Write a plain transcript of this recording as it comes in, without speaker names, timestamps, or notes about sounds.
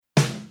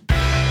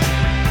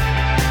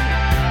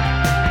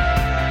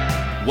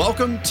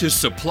Welcome to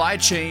Supply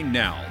Chain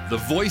Now, the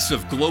voice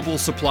of global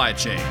supply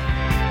chain.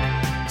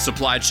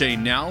 Supply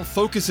Chain Now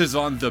focuses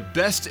on the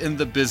best in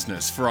the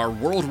business for our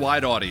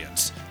worldwide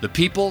audience, the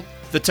people,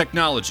 the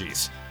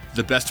technologies,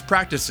 the best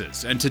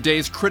practices, and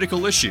today's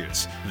critical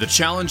issues, the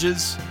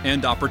challenges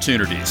and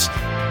opportunities.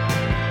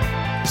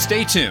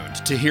 Stay tuned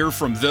to hear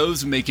from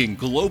those making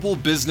global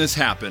business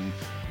happen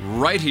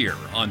right here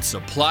on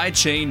Supply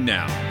Chain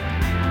Now.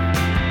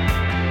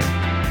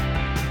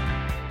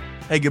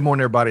 Hey, good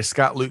morning, everybody.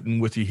 Scott Luton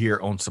with you here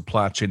on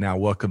Supply Chain Now.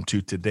 Welcome to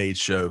today's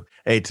show.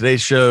 Hey, today's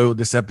show,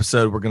 this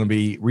episode, we're going to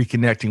be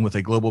reconnecting with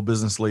a global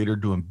business leader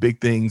doing big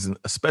things, and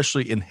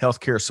especially in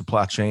healthcare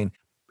supply chain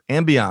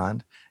and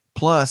beyond.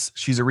 Plus,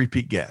 she's a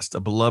repeat guest, a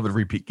beloved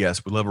repeat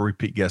guest. We love a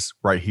repeat guest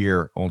right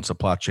here on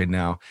Supply Chain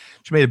Now.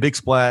 She made a big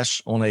splash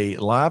on a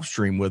live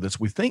stream with us,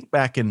 we think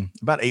back in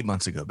about 8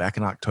 months ago, back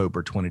in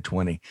October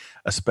 2020,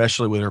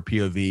 especially with her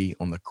POV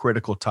on the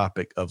critical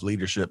topic of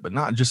leadership, but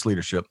not just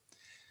leadership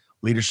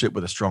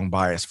with a strong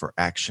bias for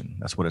action.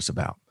 That's what it's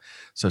about.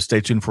 So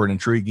stay tuned for an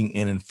intriguing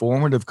and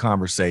informative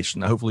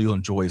conversation. Hopefully you'll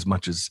enjoy as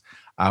much as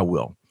I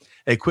will.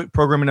 A quick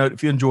programming note,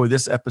 if you enjoy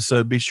this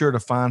episode, be sure to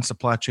find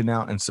Supply Chain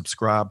Now and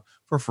subscribe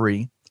for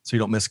free so you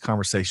don't miss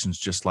conversations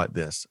just like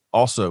this.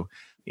 Also,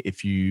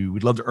 if you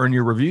would love to earn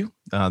your review,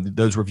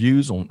 those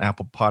reviews on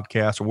Apple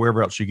Podcasts or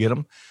wherever else you get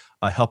them,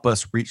 help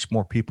us reach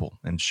more people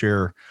and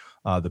share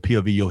the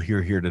POV you'll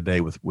hear here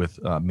today with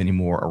many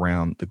more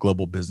around the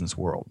global business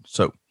world.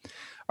 So,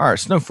 all right,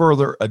 so no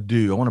further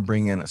ado, I want to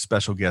bring in a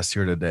special guest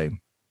here today,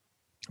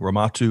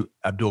 Ramatu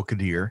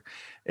Abdul-Qadir,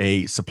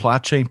 a supply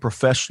chain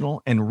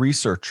professional and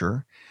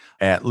researcher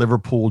at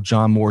Liverpool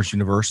John Moores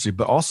University,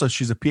 but also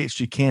she's a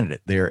PhD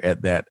candidate there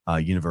at that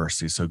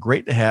university. So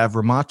great to have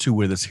Ramatu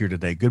with us here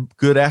today.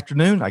 Good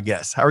afternoon, I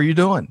guess. How are you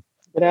doing?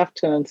 Good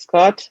afternoon,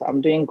 Scott. I'm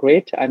doing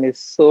great, and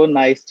it's so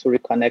nice to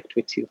reconnect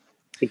with you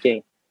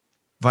again.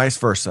 Vice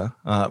versa.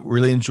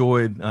 Really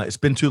enjoyed, it's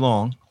been too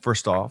long,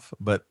 first off,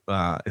 but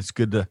it's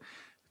good to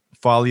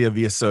follow you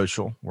via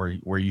social,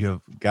 where you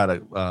have got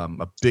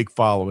a big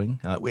following,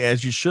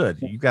 as you should.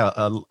 You got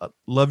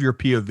love your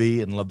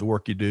POV and love the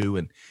work you do,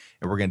 and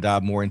we're going to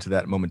dive more into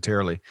that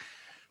momentarily.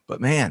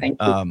 But man,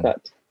 thank you,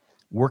 Scott.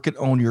 Working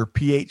on your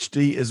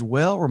PhD as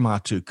well,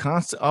 Ramatu,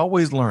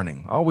 always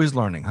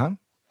learning, huh?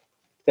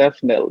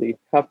 Definitely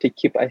have to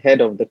keep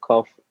ahead of the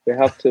curve. We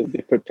have to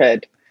be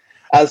prepared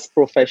as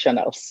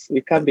professionals.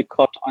 We can't be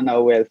caught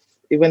unawares,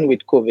 even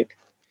with COVID.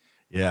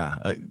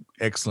 Yeah,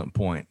 excellent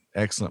point.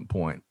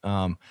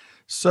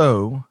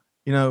 So,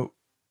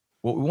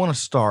 what we want to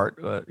start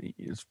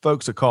is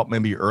folks that caught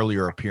maybe your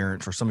earlier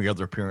appearance or some of your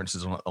other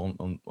appearances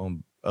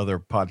on other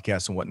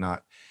podcasts and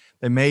whatnot.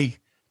 They may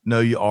know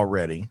you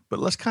already, but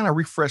let's kind of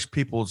refresh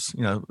people's,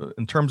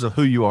 in terms of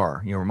who you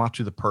are,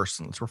 Ramatu the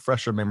person. Let's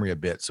refresh our memory a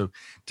bit. So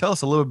tell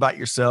us a little bit about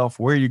yourself,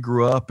 where you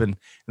grew up, and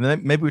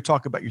then maybe we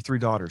talk about your 3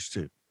 daughters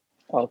too.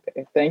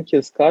 Okay, thank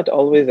you, Scott.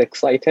 Always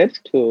excited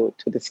to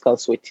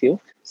discuss with you.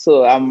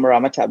 So I'm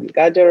Ramatu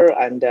Abdul-Qadir,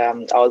 and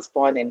I was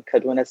born in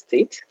Kaduna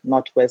State,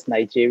 Northwest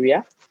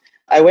Nigeria.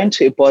 I went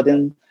to a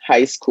boarding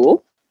high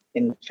school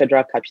in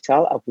Federal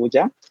Capital,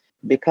 Abuja,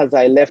 because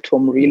I left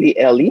home really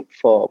early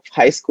for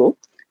high school.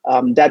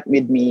 That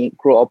made me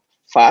grow up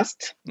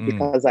fast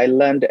because I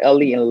learned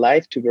early in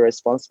life to be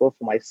responsible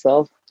for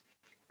myself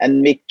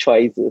and make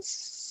choices.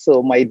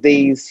 So my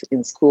days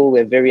in school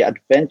were very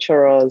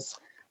adventurous.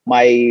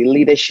 My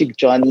leadership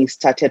journey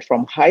started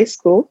from high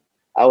school.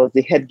 I was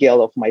the head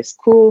girl of my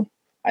school,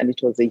 and it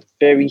was a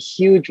very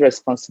huge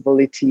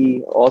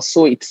responsibility, or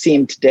so it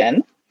seemed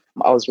then.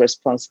 I was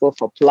responsible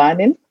for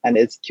planning and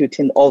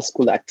executing all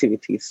school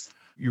activities.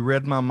 You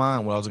read my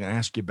mind what I was going to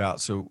ask you about.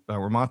 So,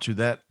 Ramatu,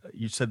 that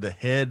you said the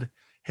head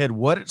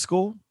what at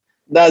school?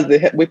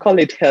 That's we call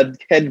it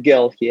head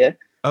girl here.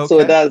 Okay.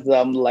 So that's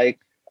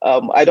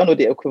I don't know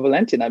the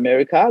equivalent in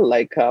America.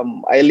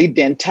 I lead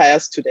the entire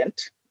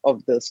student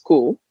of the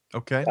school.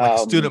 Okay, like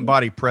student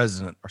body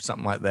president or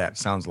something like that,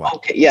 sounds like.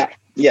 Okay,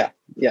 yeah,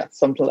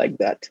 something like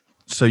that.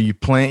 So you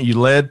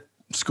led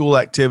school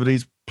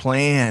activities,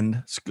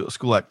 planned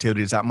school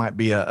activities. That might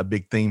be a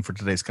big theme for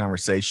today's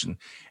conversation.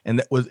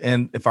 And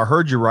if I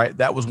heard you right,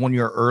 that was one of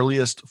your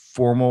earliest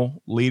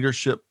formal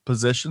leadership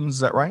positions. Is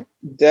that right?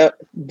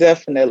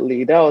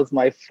 Definitely. That was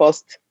my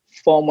first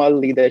formal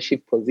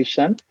leadership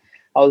position.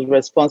 I was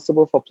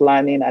responsible for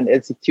planning and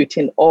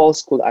executing all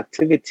school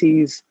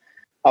activities.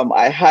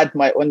 I had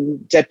my own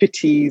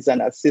deputies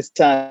and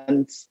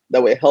assistants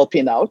that were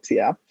helping out,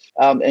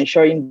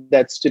 ensuring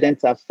that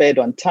students are fed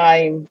on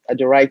time, at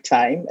the right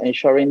time,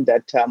 ensuring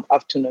that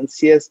afternoon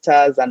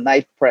siestas and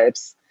night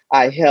preps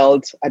are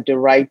held at the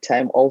right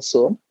time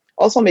also.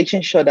 Also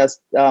making sure that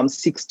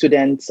sick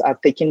students are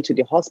taken to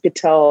the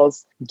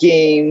hospitals,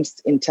 games,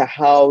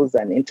 inter-house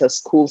and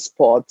inter-school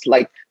sports,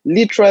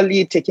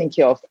 literally taking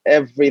care of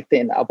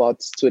everything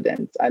about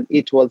students. And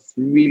it was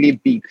really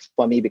big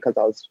for me because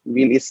I was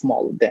really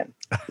small then.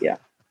 Yeah.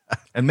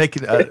 And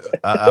making,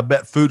 I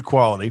bet food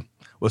quality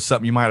was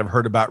something you might have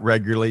heard about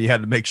regularly. You had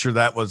to make sure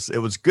it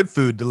was good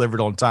food delivered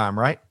on time,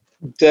 right?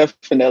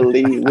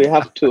 Definitely. We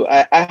have to.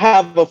 I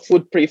have a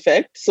food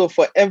prefect. So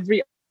for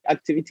every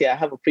activity, I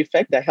have a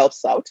prefect that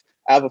helps out.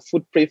 I have a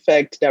food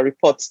prefect that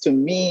reports to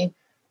me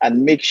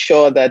and makes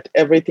sure that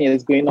everything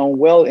is going on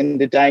well in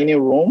the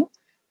dining room.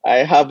 I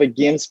have a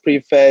games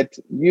prefect,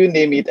 you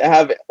name it. I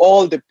have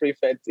all the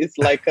prefects. It's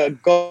like a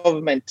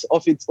government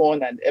of its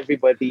own, and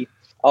everybody.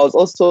 I was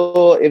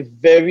also a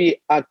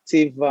very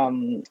active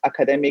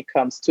academic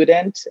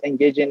student,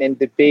 engaging in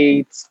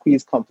debates,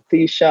 quiz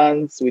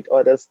competitions with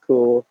other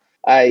schools.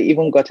 I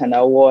even got an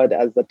award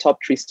as the top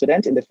 3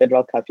 student in the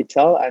Federal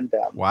Capital. And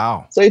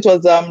wow. So it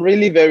was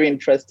really very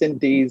interesting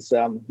days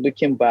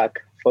looking back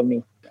for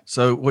me.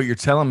 So what you're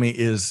telling me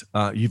is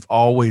you've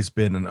always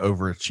been an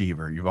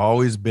overachiever. You've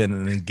always been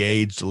an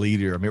engaged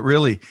leader. I mean, it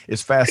really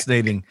is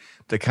fascinating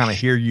to kind of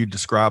hear you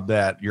describe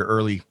that, your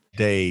early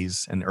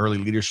days and early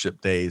leadership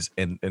days.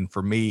 And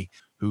for me,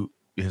 who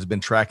has been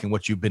tracking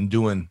what you've been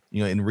doing,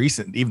 in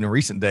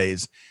recent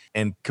days,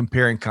 and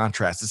comparing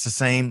contrasts. It's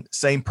the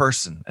same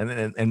person.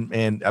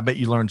 And I bet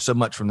you learned so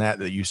much from that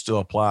you still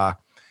apply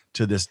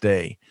to this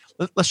day.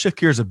 Let's shift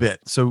gears a bit.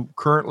 So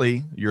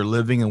currently you're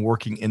living and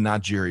working in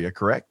Nigeria,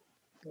 correct?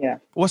 Yeah.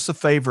 What's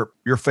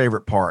your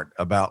favorite part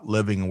about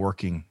living and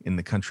working in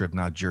the country of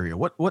Nigeria?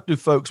 What do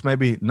folks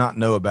maybe not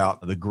know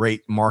about the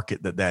great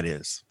market that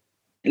is?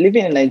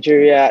 Living in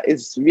Nigeria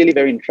is really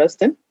very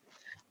interesting.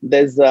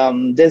 There's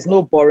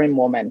no boring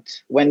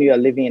moment when you are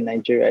living in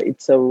Nigeria.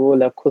 It's a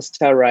roller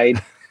coaster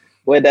ride,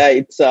 whether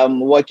it's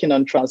working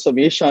on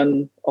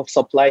transformation of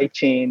supply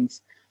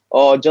chains,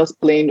 or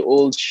just plain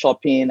old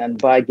shopping and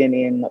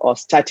bargaining, or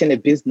starting a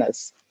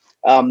business.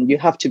 You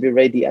have to be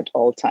ready at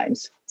all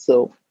times.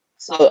 So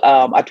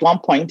at one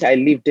point, I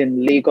lived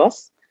in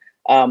Lagos,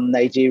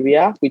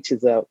 Nigeria, which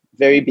is a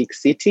very big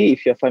city,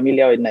 if you're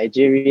familiar with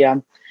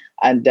Nigeria.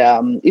 And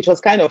it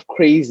was kind of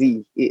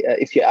crazy,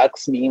 if you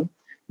ask me.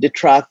 The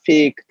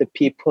traffic, the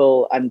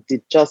people, and the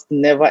just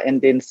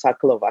never-ending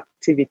cycle of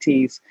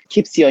activities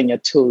keeps you on your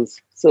toes.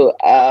 So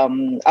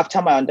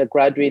after my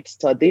undergraduate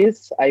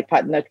studies, I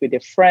partnered with a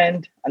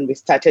friend and we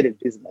started a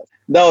business.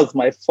 That was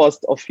my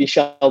first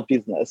official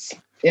business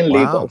in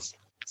Lagos.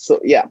 So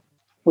yeah.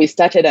 We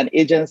started an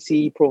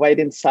agency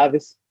providing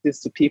services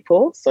to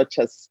people, such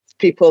as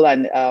people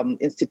and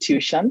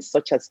institutions,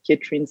 such as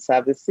catering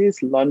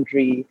services,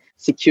 laundry,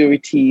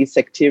 security,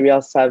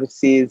 secretarial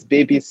services,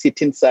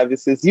 babysitting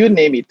services, you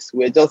name it.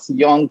 We're just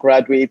young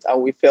graduates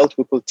and we felt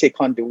we could take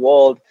on the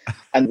world,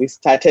 and we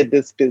started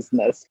this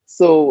business.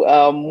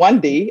 So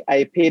one day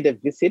I paid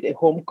a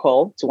home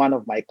call to one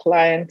of my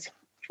clients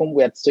whom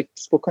we had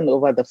spoken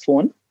over the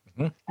phone,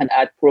 and I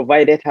had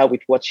provided her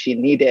with what she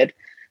needed,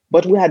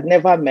 but we had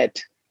never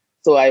met.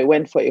 So I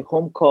went for a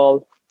home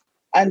call,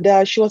 and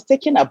she was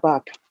taken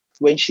aback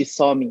when she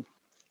saw me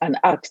and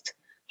asked,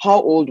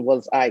 how old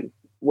was I?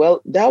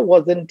 Well, that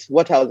wasn't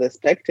what I was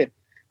expecting.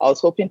 I was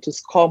hoping to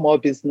score more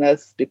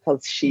business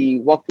because she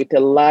worked with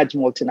a large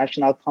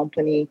multinational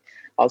company.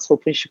 I was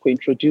hoping she could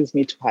introduce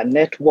me to her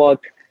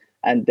network.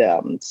 And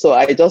so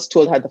I just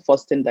told her the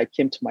first thing that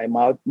came to my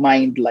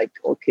mind, like,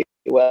 okay,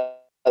 well,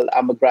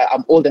 I'm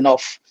old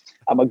enough.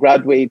 I'm a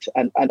graduate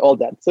and all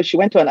that. So she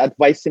went on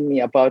advising me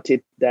about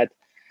it, that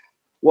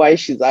why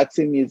she's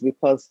asking me is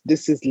because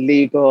this is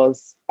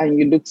Lagos and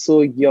you look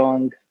so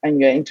young and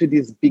you're into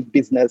this big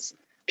business.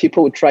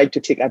 People will try to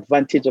take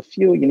advantage of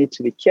you. You need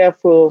to be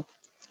careful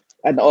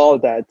and all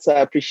that. So I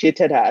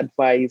appreciated her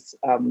advice,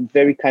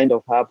 very kind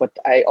of her, but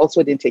I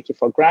also didn't take it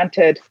for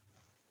granted.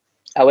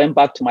 I went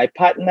back to my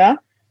partner,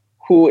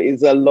 who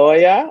is a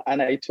lawyer,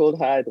 and I told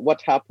her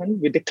what happened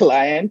with the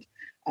client.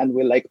 And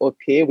we're like,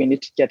 okay, we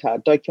need to get our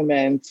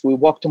documents. We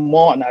worked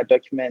more on our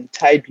document,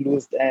 tied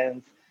loose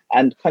ends,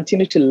 and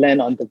continue to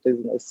learn on the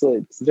business. So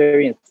it's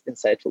very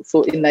insightful.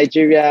 So in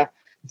Nigeria,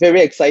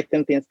 very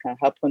exciting things can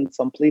happen.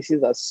 Some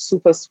places are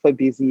super, super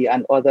busy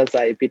and others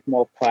are a bit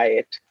more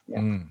quiet.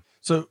 Yeah.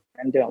 So,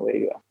 and where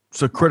you are.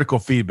 So critical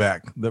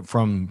feedback that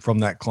from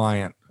that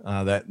client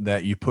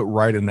that you put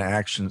right into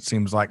action. It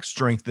seems like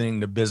strengthening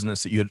the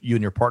business that you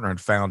and your partner had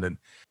founded.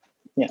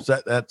 Yeah.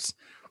 So that's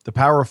the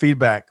power of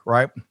feedback,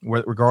 right?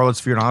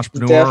 Regardless if you're an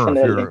entrepreneur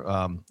Definitely. or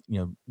if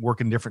you're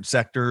work in different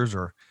sectors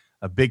or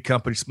a big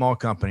company, small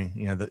company,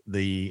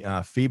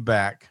 the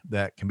feedback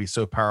that can be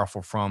so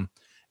powerful from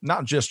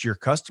not just your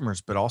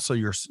customers, but also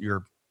your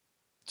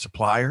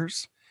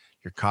suppliers,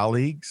 your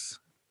colleagues,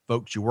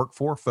 folks you work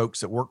for, folks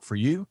that work for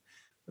you.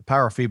 The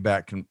power of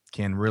feedback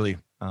can really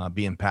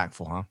be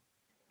impactful, huh?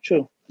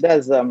 True.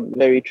 That's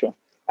very true.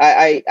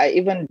 I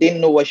even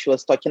didn't know what she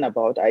was talking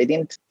about. I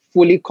didn't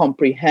fully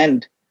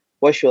comprehend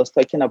what she was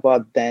talking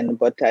about then,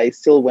 but I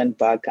still went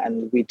back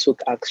and we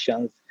took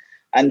actions.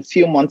 And a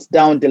few months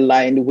down the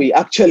line, we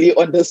actually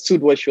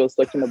understood what she was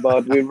talking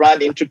about. We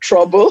ran into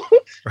trouble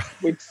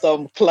with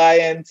some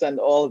clients and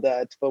all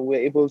that, but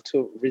we're able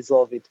to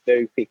resolve it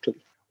very quickly.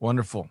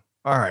 Wonderful.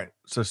 All right.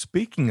 So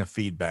speaking of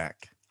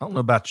feedback, I don't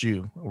know about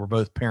you. We're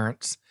both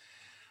parents.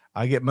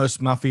 I get most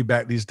of my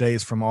feedback these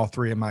days from all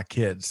three of my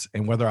kids.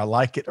 And whether I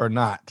like it or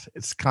not,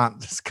 it's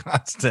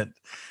constant.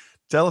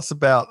 Tell us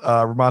about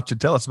Ramatu.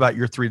 Tell us about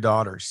your three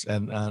daughters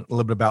and a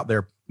little bit about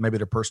their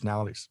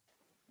personalities.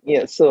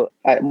 Yeah, so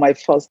my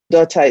first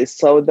daughter is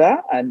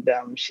Sauda, and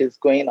she's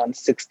going on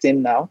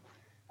 16 now.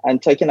 And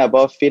talking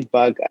about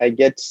feedback, I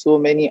get so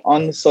many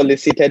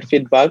unsolicited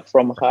feedback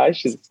from her.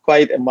 She's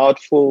quite a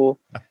mouthful,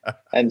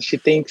 and she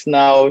thinks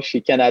now she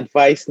can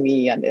advise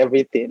me and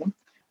everything.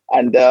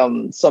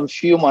 And some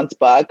few months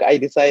back,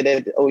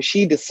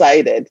 she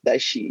decided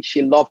that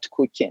she loved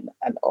cooking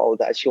and all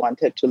that. She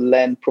wanted to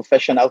learn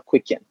professional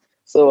cooking.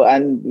 So,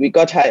 and we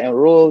got her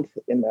enrolled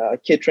in a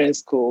catering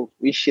school,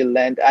 which she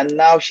learned. And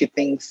now she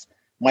thinks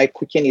my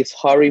cooking is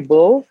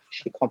horrible.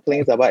 She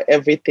complains about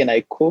everything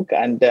I cook.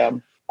 And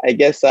I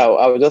guess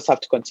I'll just have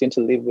to continue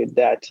to live with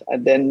that.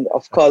 And then,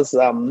 of course,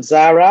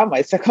 Zara,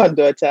 my second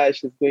daughter,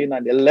 she's going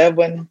on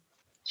 11.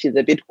 She's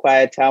a bit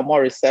quieter, more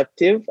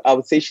receptive. I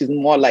would say she's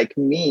more like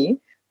me.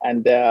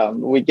 And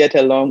we get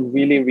along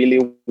really,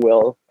 really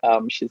well.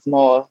 She's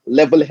more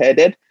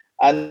level-headed.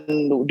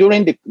 And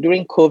during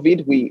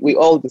COVID, we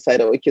all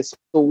decided, okay, so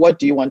what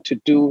do you want to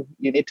do?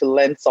 You need to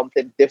learn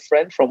something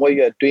different from what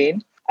you're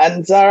doing.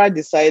 And Zara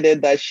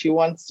decided that she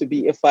wants to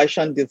be a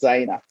fashion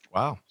designer.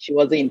 Wow. She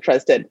wasn't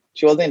interested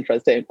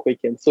in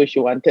cooking. So she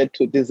wanted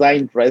to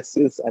design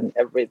dresses and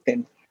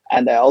everything.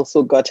 And I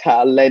also got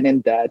her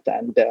learning that.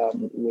 And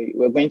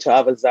we're going to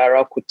have a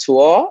Zara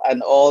couture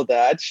and all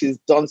that. She's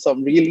done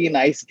some really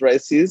nice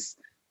dresses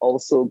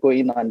also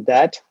going on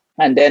that.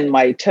 And then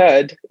my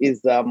third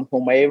is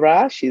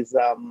Humaira. She's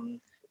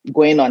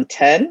going on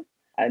 10.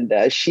 And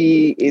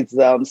she is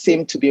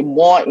seemed to be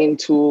more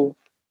into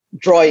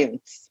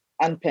drawings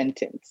and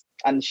paintings.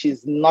 And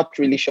she's not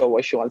really sure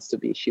what she wants to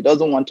be. She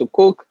doesn't want to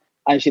cook,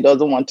 and she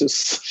doesn't want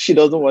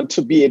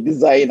to be a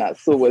designer.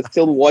 So we're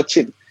still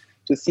watching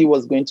to see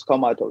what's going to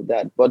come out of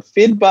that. But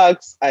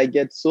feedbacks, I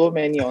get so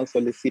many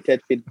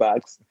unsolicited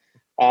feedbacks.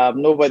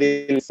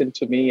 Nobody listened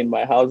to me in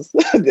my house.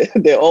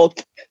 they all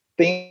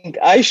think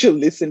I should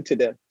listen to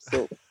them.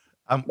 So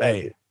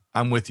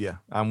I'm with you.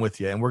 And we're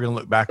going to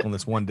look back on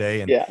this one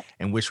day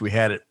and wish we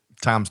had it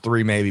times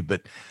 3 maybe.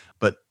 But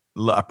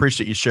I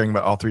appreciate you sharing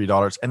about all 3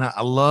 daughters. And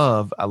I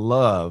love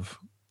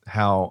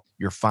how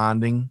you're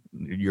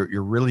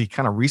really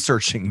kind of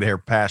researching their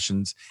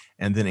passions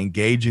and then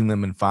engaging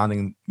them and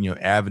finding,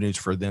 avenues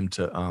for them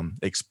to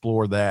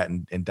explore that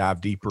and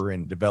dive deeper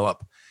and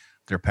develop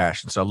their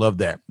passion. So I love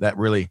that. That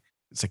really,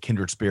 it's a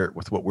kindred spirit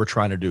with what we're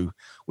trying to do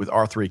with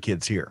our 3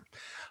 kids here.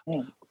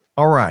 Yeah.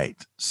 All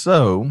right.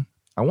 So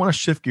I want to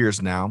shift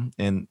gears now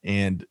and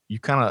you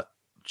kind of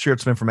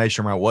shared some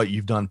information around what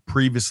you've done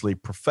previously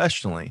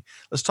professionally.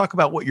 Let's talk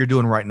about what you're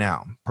doing right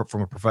now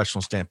from a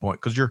professional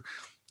standpoint, because you're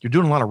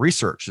doing a lot of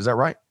research. Is that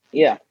right?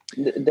 Yeah,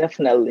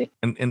 definitely.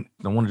 And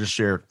I want to just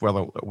share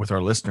with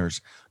our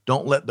listeners,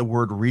 don't let the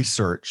word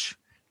research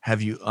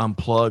have you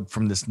unplugged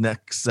from this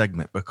next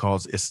segment,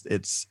 because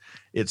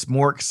it's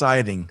more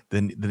exciting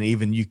than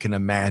even you can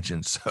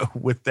imagine. So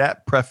with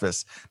that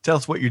preface, tell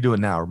us what you're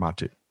doing now,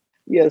 Ramatu.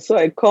 Yeah, so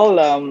I call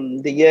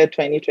the year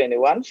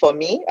 2021 for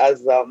me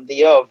as the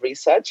year of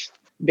research,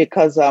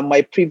 because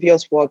my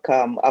previous work,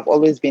 I've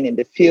always been in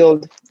the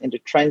field, in the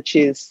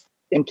trenches,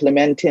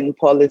 implementing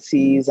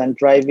policies and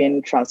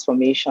driving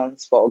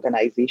transformations for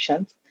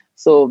organizations.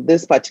 So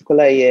this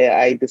particular year,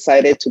 I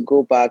decided to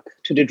go back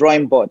to the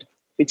drawing board,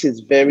 which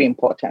is very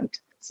important.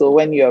 So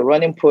when you're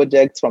running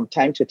projects from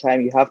time to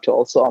time, you have to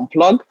also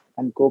unplug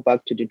and go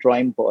back to the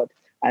drawing board.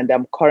 And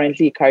I'm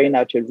currently carrying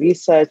out a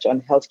research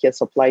on healthcare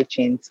supply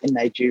chains in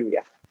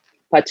Nigeria,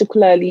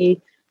 particularly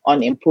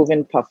on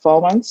improving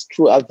performance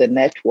throughout the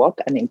network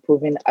and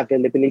improving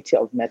availability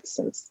of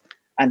medicines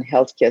and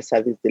healthcare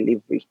service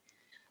delivery.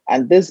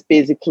 And this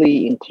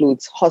basically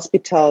includes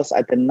hospitals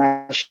at the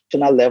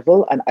national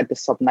level and at the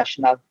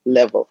subnational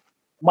level.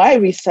 My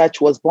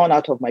research was born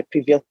out of my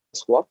previous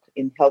work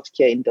in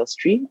healthcare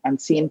industry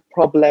and seeing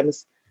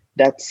problems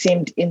that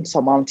seemed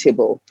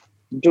insurmountable.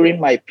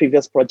 During my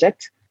previous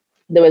project,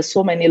 there were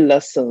so many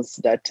lessons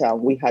that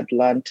we had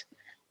learned.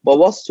 But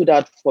what stood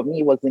out for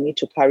me was the need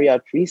to carry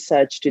out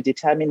research to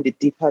determine the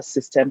deeper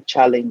system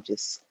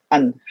challenges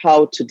and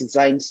how to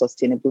design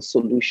sustainable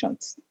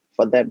solutions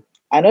for them.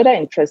 Another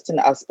interesting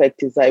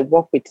aspect is I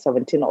work with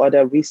 17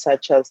 other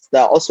researchers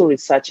that are also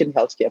researching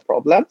healthcare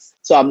problems.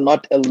 So I'm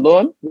not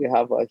alone. We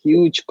have a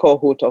huge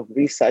cohort of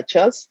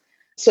researchers.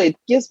 So it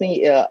gives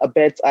me a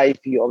bird's eye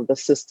view of the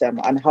system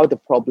and how the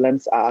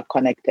problems are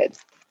connected.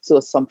 So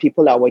some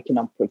people are working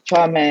on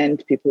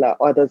procurement,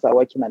 others are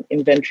working on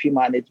inventory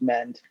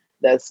management.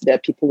 There are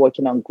people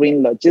working on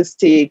green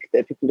logistics, there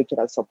are people looking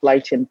at supply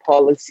chain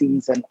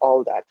policies and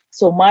all that.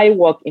 So my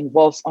work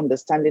involves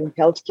understanding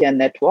healthcare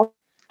network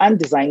and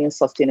designing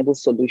sustainable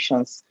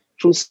solutions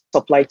through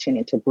supply chain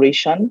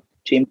integration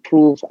to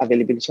improve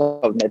availability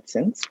of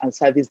medicines and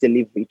service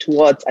delivery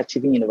towards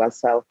achieving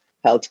universal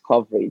health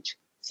coverage.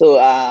 So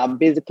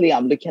basically,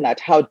 I'm looking at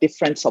how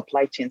different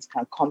supply chains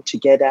can come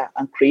together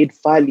and create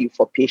value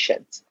for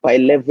patients by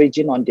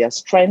leveraging on their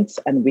strengths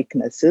and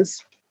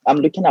weaknesses. I'm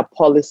looking at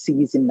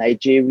policies in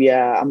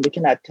Nigeria. I'm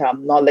looking at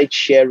knowledge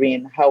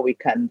sharing, how we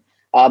can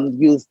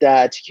use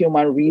that,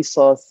 human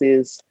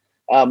resources,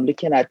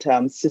 looking at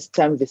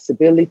system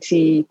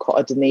visibility,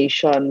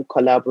 coordination,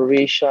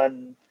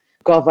 collaboration,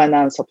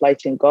 governance, supply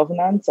chain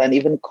governance, and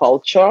even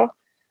culture,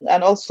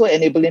 and also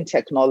enabling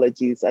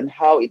technologies and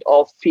how it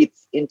all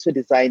fits into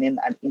designing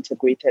an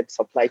integrated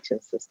supply chain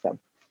system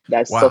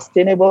that's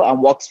sustainable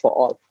and works for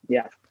all.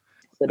 Yeah.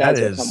 So that's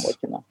what I'm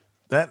working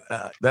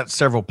on. That's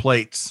several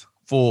plates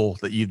full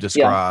that you've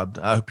described.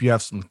 Yeah. I hope you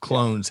have some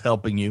clones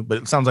helping you, but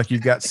it sounds like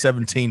you've got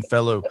 17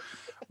 fellow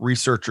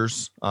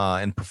researchers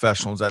and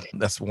professionals.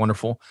 That's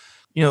wonderful.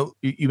 You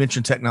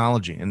mentioned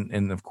technology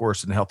and of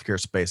course in the healthcare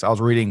space. I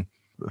was reading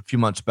a few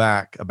months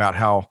back about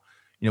how,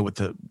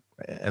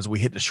 as we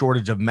hit the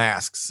shortage of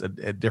masks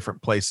at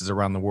different places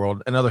around the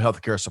world and other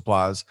healthcare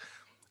supplies,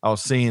 I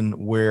was seeing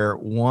where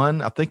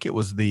I think it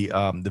was the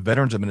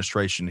Veterans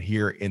Administration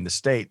here in the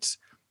States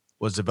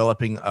was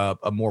developing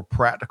a more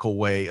practical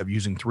way of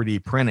using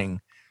 3D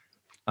printing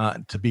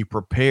to be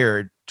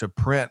prepared to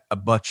print a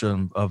bunch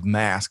of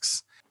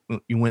masks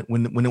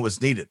when it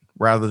was needed,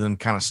 rather than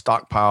kind of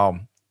stockpile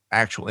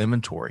actual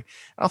inventory.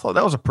 And I thought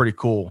that was a pretty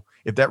cool,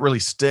 if that really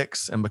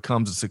sticks and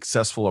becomes a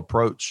successful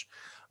approach.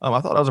 I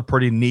thought that was a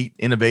pretty neat,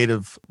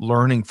 innovative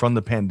learning from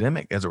the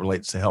pandemic as it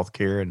relates to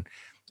healthcare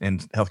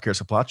and healthcare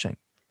supply chain.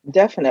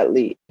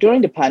 Definitely.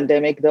 During the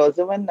pandemic, there was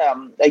even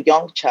a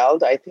young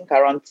child, I think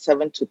around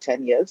 7 to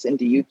 10 years in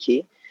the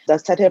UK,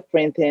 that started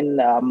printing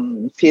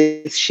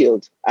face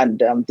shield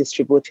and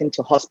distributing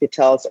to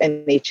hospitals,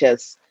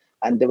 NHS,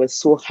 and they were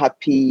so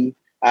happy.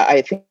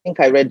 I think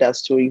I read that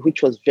story,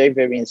 which was very,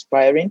 very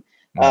inspiring.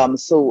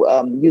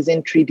 So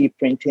using 3D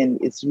printing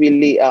is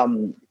really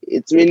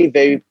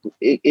very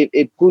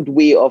a good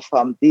way of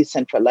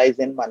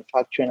decentralizing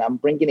manufacturing and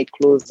bringing it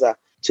closer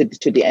to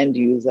the end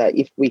user.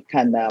 If we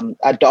can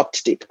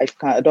adopt it,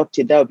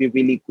 that would be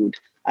really good.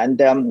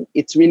 And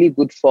it's really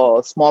good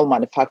for small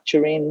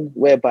manufacturing,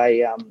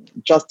 whereby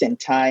just in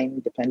time,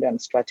 depending on the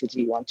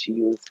strategy you want to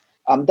use.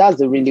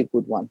 That's a really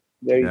good one.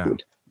 Very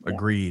good.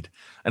 Agreed.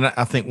 And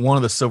I think one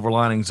of the silver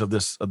linings of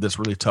this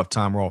really tough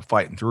time we're all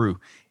fighting through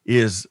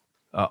is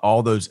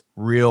all those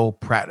real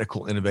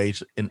practical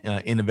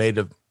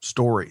innovative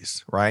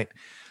stories, right?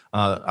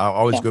 I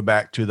always go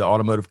back to the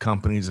automotive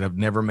companies that have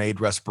never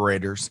made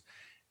respirators,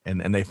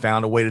 and they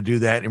found a way to do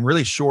that in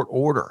really short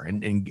order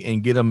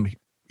and get them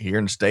here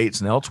in the States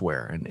and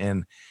elsewhere.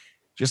 And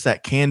just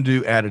that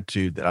can-do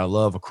attitude that I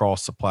love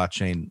across supply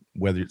chain,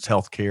 whether it's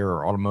healthcare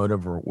or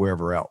automotive or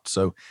wherever else.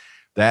 So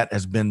that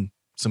has been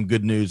some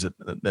good news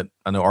that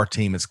I know our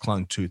team has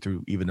clung to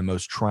through even the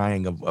most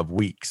trying of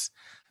weeks.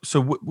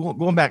 So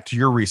going back to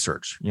your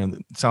research,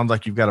 it sounds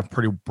like you've got a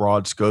pretty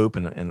broad scope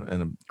and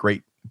a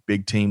great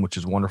big team, which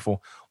is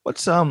wonderful.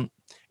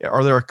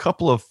 Are there a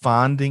couple of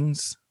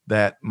findings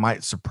that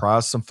might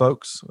surprise some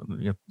folks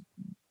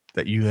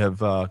that you have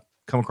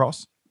come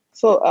across?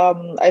 So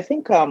I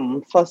think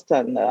first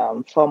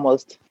and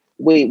foremost,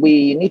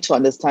 we need to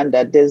understand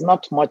that there's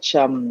not much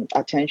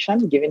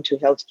attention given to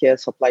healthcare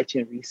supply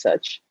chain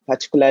research,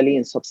 particularly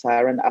in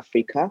sub-Saharan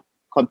Africa,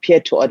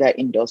 compared to other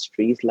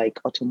industries like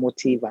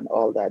automotive and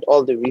all that.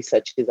 All the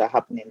researches are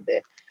happening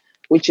there,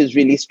 which is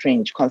really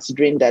strange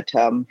considering that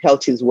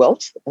health is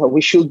wealth. We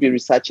should be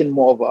researching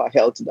more of our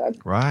health than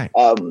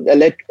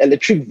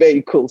electric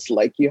vehicles.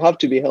 Like, you have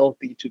to be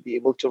healthy to be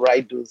able to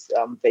ride those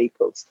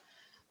vehicles.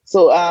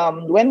 So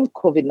when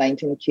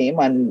COVID-19 came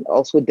and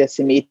also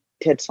decimated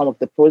some of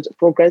the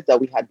progress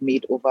that we had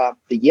made over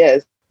the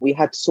years, we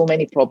had so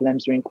many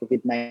problems during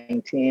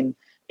COVID-19,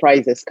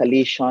 price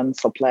escalation,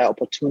 supply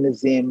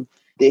opportunism.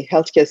 The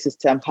healthcare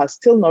system has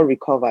still not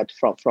recovered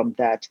from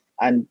that.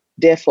 And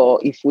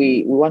therefore, if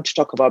we want to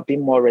talk about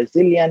being more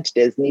resilient,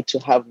 there's need to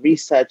have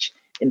research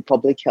in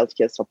public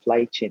healthcare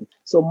supply chain.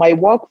 So my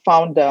work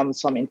found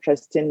some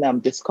interesting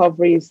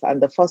discoveries.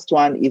 And the first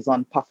one is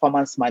on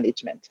performance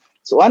management.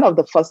 So one of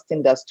the first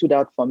things that stood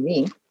out for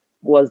me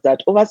was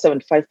that over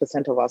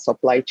 75% of our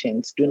supply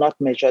chains do not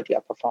measure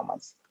their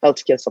performance,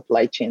 healthcare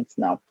supply chains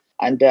now.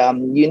 And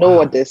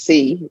what they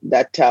say,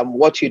 that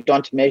what you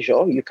don't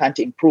measure, you can't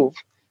improve.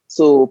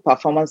 So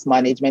performance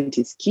management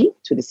is key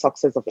to the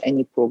success of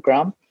any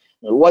program.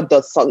 You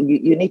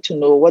need to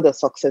know what does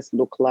success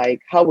look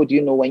like? How would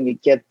you know when you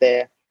get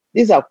there?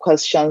 These are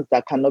questions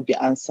that cannot be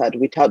answered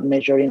without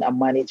measuring and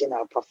managing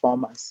our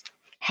performance.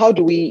 How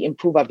do we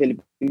improve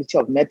availability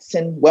of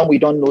medicine when we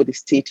don't know the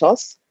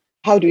status?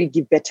 How do we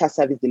give better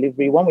service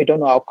delivery when we don't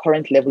know our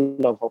current level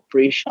of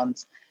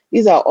operations?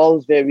 These are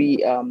all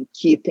very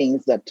key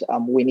things that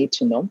we need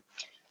to know.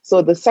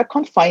 So the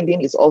second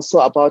finding is also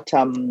about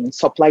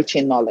supply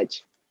chain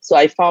knowledge. So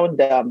I found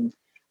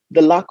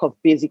the lack of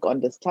basic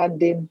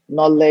understanding,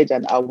 knowledge,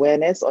 and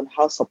awareness on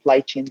how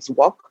supply chains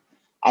work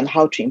and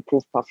how to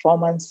improve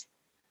performance.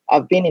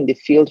 I've been in the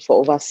field for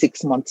over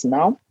 6 months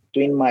now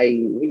doing my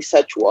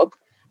research work.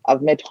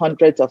 I've met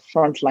hundreds of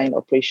frontline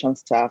operations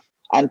staff,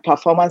 and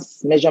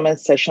performance measurement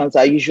sessions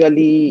are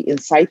usually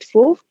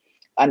insightful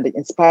and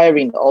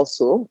inspiring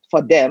also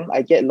for them.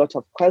 I get a lot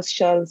of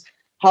questions.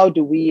 How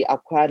do we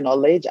acquire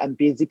knowledge and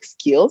basic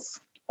skills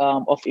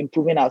of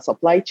improving our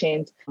supply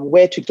chains?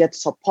 Where to get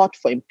support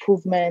for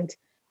improvement?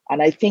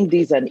 And I think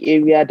this is an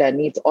area that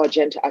needs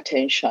urgent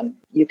attention.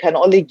 You can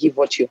only give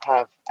what you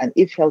have. And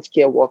if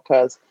healthcare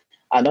workers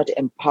are not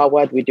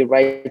empowered with the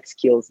right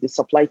skills, the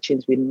supply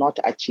chains will not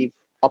achieve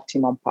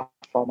optimum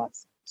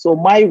performance. So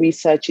my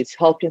research is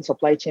helping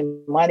supply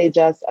chain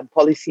managers and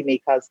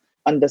policymakers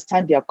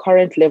understand their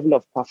current level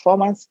of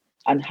performance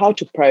and how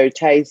to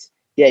prioritize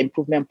their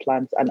improvement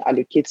plans and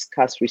allocate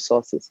scarce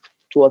resources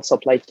towards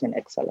supply chain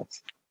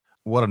excellence.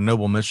 What a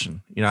noble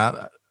mission.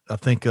 I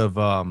think of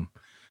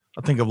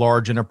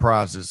large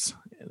enterprises,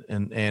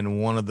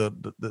 and one of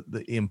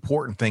the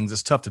important things,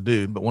 it's tough to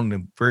do, but one of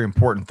the very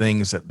important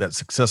things that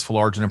successful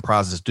large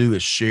enterprises do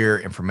is share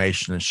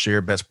information and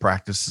share best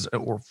practices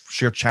or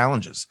share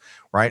challenges,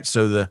 right?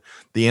 So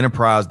the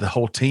enterprise, the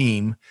whole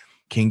team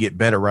can get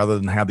better rather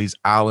than have these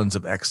islands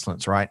of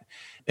excellence, right?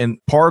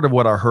 And part of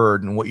what I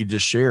heard and what you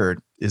just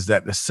shared is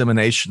that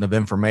dissemination of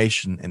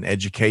information and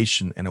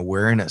education and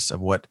awareness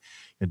of what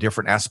the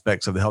different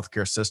aspects of the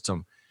healthcare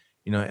system,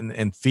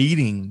 and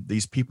feeding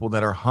these people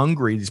that are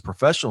hungry, these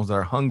professionals that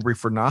are hungry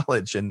for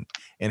knowledge and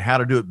how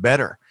to do it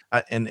better.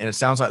 And it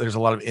sounds like there's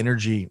a lot of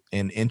energy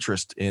and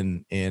interest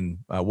in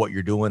what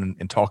you're doing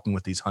and talking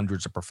with these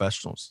hundreds of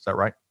professionals. Is that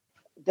right?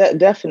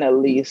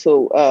 Definitely.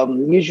 So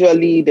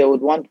usually they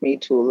would want me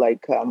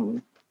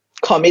to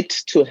commit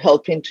to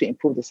helping to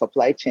improve the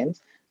supply chains.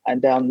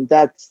 And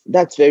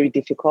that's very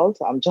difficult.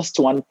 I'm just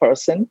one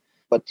person,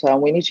 but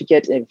we need to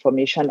get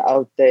information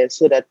out there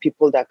so that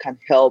people that can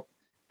help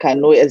can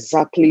know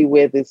exactly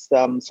where these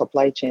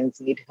supply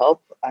chains need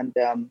help. And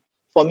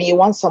for me,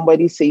 once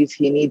somebody says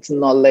he needs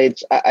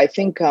knowledge, I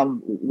think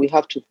we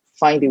have to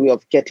find a way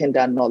of getting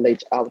that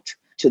knowledge out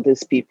to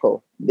these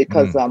people,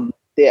 because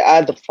they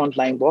are the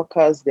frontline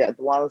workers. They are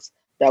the ones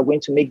that are going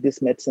to make these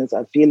medicines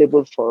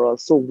available for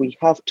us. So we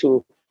have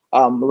to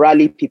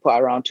rally people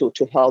around to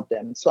help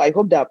them. So I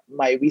hope that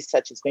my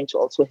research is going to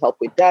also help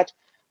with that,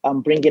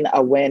 bringing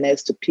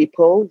awareness to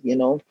people,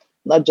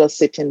 not just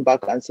sitting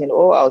back and saying,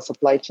 oh, our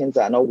supply chains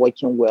are not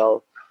working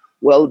well.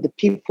 Well, the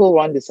people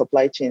run the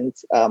supply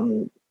chains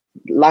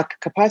lack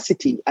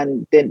capacity,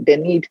 and then they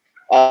need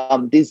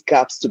these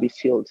gaps to be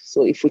filled.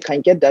 So if we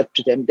can get that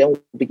to them, then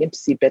we'll begin to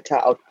see better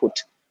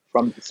output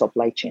from the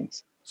supply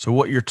chains. So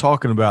what you're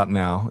talking about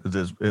now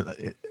is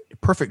a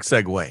perfect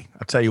segue.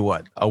 I'll tell you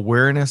what,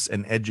 awareness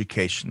and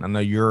education. I know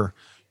you're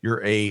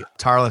a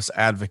tireless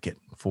advocate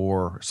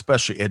for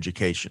especially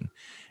education.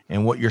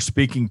 And what you're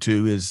speaking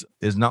to is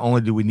not only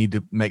do we need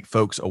to make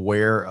folks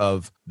aware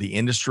of the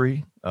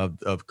industry,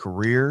 of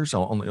careers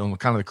on the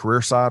kind of the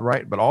career side,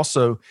 right? But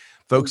also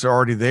folks are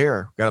already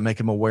there. Got to make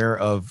them aware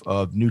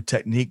of new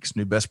techniques,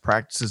 new best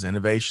practices,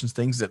 innovations,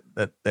 things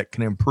that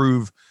can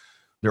improve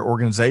their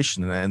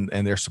organization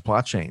and their supply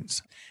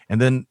chains.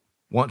 And then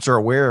once they're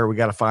aware, we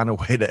got to find a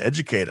way to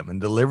educate them and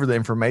deliver the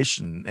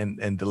information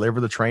and deliver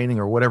the training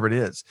or whatever it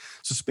is.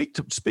 So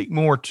speak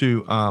more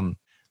to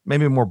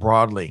maybe more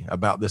broadly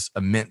about this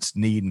immense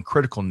need and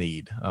critical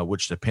need,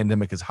 which the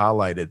pandemic has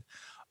highlighted,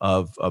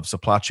 of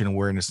supply chain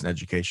awareness and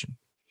education.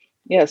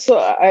 Yeah, so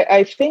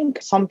I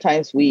think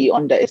sometimes we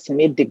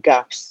underestimate the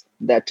gaps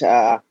that,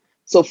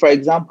 so for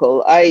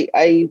example,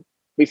 I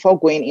before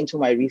going into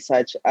my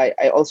research, I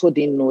also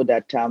didn't know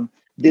that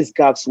these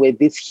gaps were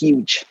this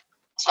huge.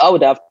 So I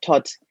would have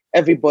thought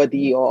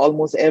everybody or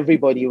almost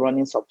everybody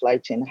running supply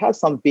chain has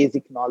some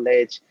basic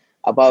knowledge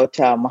about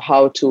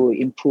how to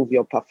improve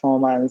your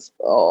performance,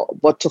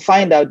 but to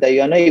find out that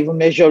you're not even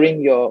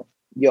measuring your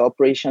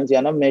operations,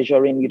 you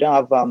don't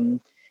have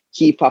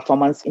key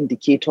performance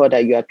indicator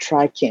that you are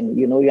tracking.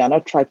 You are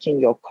not tracking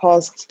your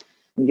costs,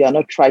 you are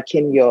not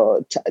tracking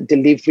your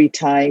delivery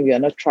time, you are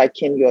not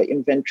tracking your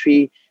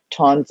inventory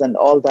tons and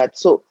all that.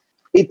 So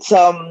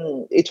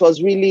it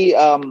was really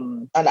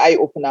an eye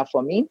opener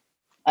for me.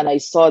 And I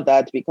saw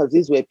that because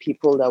these were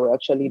people that were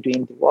actually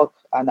doing the work.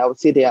 And I would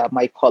say they are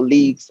my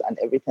colleagues and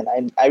everything.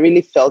 I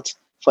really felt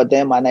for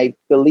them. And I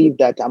believe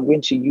that I'm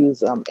going to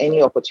use any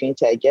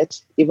opportunity I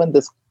get, even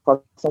this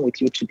person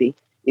with you today.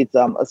 It's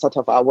a sort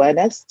of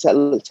awareness,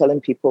 telling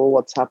people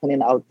what's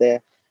happening out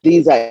there.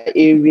 These are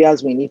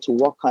areas we need to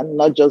work on,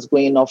 not just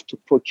going off to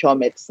procure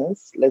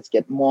medicines. Let's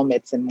get more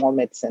medicine.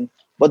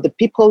 But the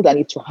people that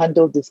need to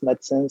handle these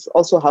medicines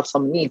also have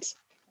some needs.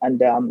 And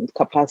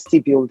capacity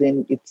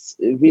building, it's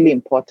really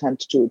important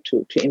to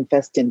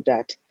invest in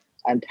that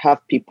and have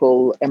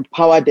people,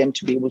 empower them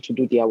to be able to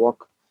do their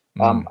work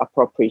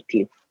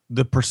appropriately.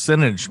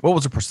 What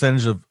was the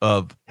percentage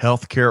of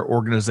healthcare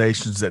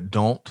organizations that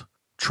don't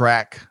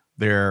track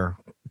their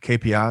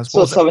KPIs?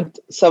 So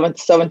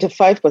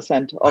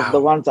 75% of the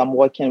ones I'm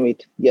working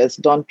with, yes,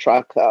 don't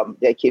track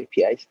their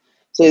KPIs.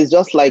 So it's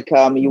just like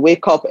you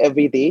wake up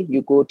every day,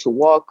 you go to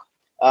work,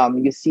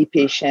 you see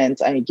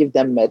patients and you give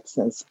them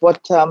medicines.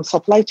 But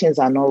supply chains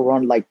are not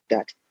run like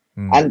that.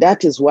 And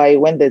that is why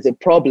when there's a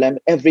problem,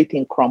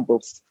 everything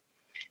crumbles.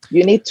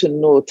 You need to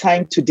know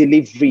time to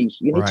delivery.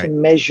 You need to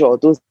measure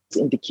those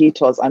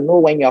indicators and know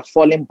when you're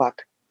falling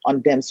back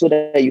on them so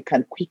that you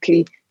can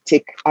quickly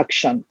take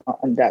action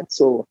on that.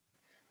 So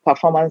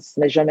performance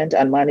measurement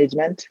and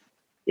management,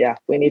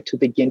 we need to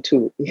begin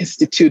to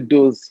institute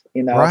those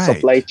in our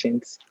supply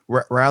chains.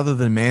 rather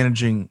than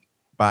managing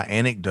by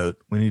anecdote,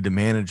 we need to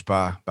manage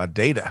by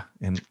data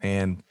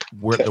and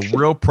where the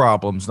real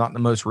problems, not the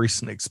most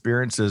recent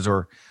experiences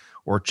or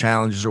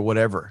challenges or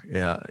whatever.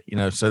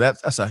 So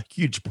that's a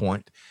huge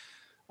point.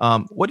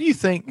 What do you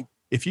think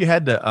if you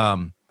had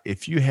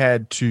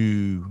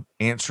to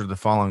answer the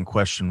following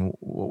question,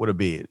 what would it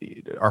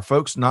be? Are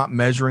folks not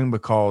measuring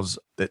because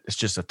that it's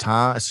just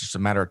a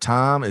matter of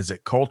time? Is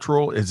it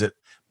cultural? Is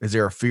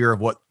there a fear of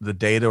what the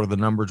data or the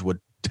numbers would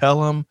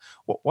tell them?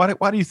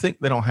 Why do you think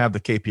they don't have the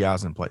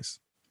KPIs in place?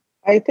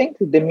 I think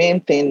the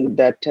main thing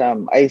that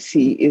I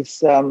see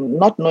is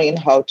not knowing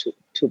how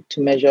to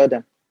measure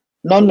them,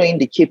 not knowing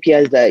the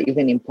KPIs that are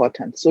even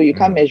important. So you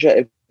can't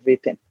measure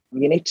everything.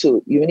 You need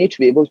to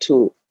be able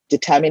to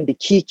determine the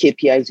key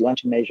KPIs you want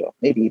to measure,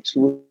 maybe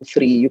 2,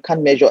 3. You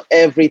can't measure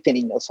everything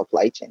in your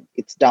supply chain.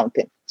 It's down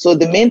thing. So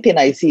the main thing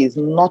I see is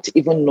not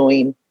even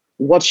knowing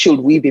what should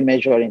we be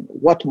measuring,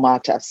 what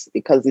matters,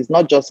 because it's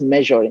not just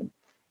measuring.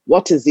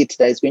 What is it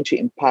that is going to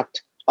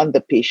impact on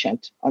the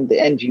patient, on the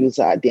end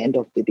user at the end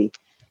of the day?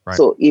 Right.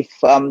 So if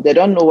they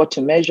don't know what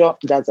to measure,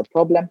 that's a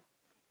problem.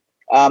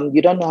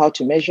 You don't know how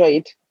to measure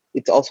it,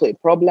 it's also a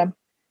problem.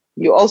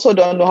 You also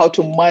don't know how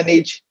to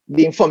manage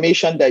the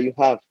information that you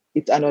have.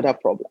 It's another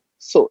problem.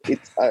 So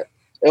it's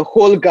a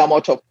whole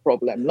gamut of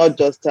problem, not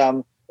just, I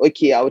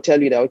will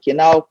tell you that,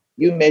 now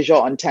you measure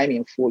on time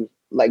in full.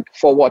 Like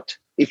for what?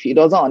 If he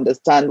doesn't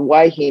understand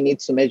why he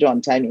needs to measure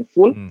on time in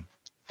full,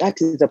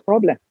 that is a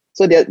problem.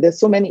 So there's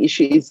so many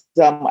issues.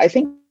 I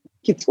think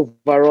it's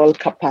overall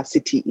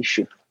capacity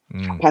issue.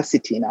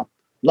 Capacity now,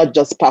 not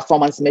just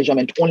performance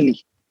measurement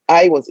only.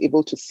 I was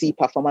able to see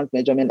performance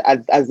measurement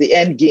as the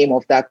end game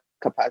of that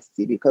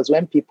capacity, because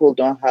when people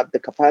don't have the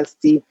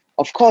capacity,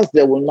 of course,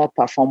 they will not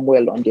perform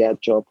well on their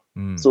job.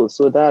 So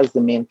that's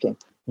the main thing.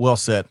 Well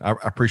said. I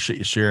appreciate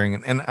you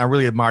sharing. And I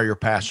really admire your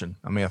passion.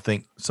 I mean, I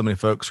think so many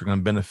folks are going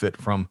to benefit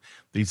from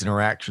these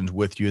interactions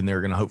with you, and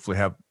they're going to hopefully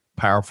have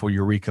powerful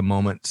eureka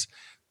moments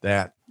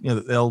that,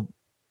 they'll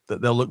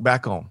look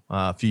back on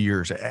a few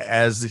years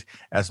as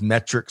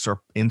metrics are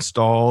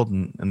installed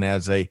and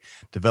as they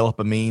develop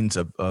a means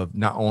of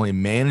not only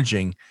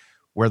managing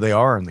where they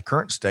are in the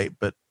current state,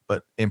 but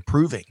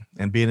improving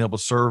and being able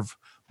to serve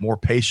more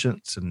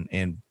patients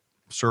and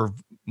serve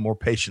more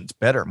patients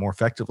better, more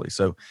effectively.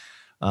 So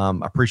I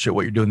appreciate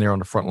what you're doing there on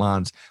the front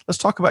lines. Let's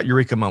talk about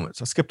eureka moments.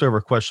 I skipped over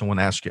a question I want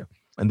to ask you,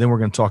 and then we're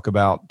going to talk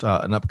about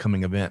an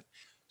upcoming event.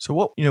 So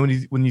what,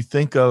 when you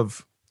think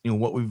of,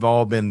 what we've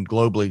all been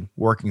globally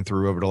working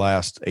through over the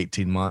last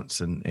 18 months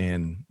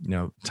and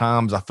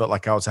times I felt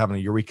like I was having a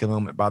eureka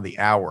moment by the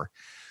hour,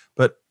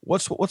 but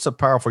what's a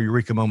powerful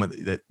eureka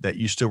moment that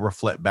you still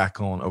reflect back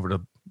on over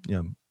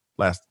the,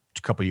 last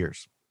couple of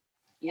years?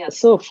 Yeah.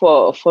 So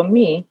for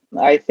me,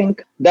 I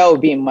think that would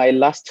be my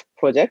last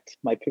project,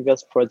 my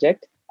previous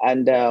project.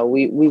 And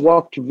we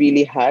worked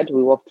really hard.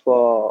 We worked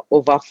for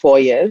over 4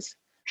 years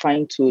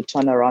trying to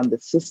turn around the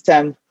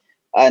system.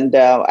 And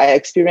I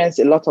experienced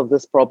a lot of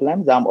these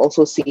problems I'm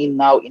also seeing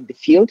now in the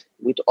field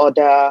with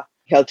other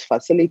health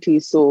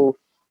facilities. So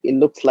it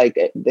looks like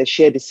they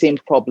share the same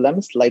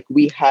problems like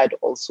we had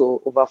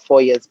also over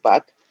 4 years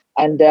back.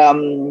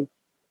 And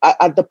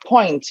at the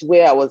point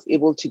where I was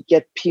able to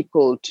get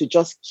people to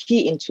just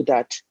key into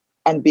that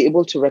and be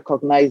able to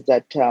recognize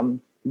that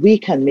we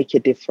can make a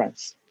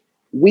difference.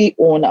 We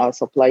own our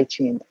supply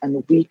chain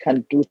and we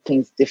can do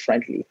things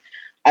differently.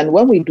 And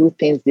when we do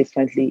things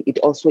differently, it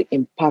also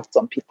impacts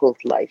on people's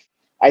life.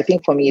 I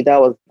think for me,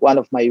 that was one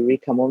of my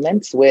eureka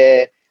moments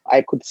where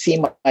I could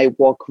see my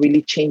work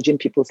really changing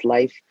people's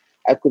life.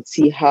 I could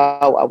see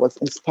how I was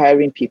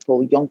inspiring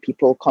people, young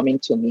people coming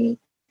to me.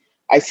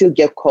 I still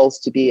get calls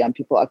today and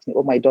people asking,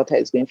 my daughter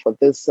is going for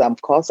this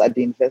course at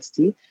the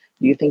university.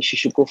 Do you think she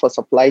should go for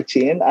supply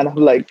chain? And I'm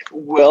like,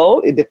 well,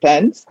 it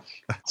depends.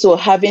 So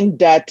having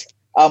that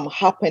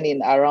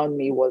happening around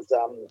me was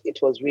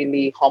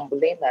really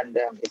humbling and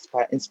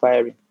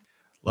inspiring.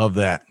 Love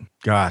that.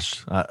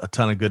 Gosh, a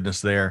ton of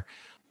goodness there.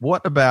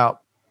 What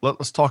about,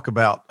 let's talk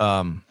about,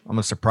 I'm going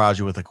to surprise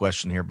you with a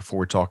question here before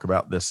we talk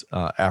about this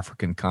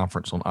African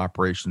Conference on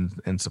Operations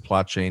and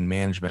Supply Chain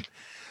Management.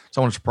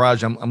 So I want to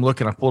surprise you. I'm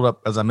looking, I pulled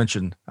up, as I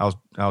mentioned, I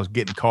was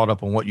getting caught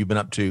up on what you've been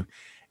up to,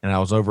 and I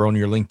was over on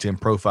your LinkedIn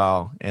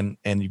profile, and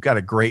you've got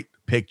a great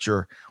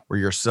picture where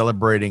you're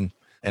celebrating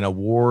an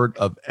award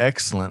of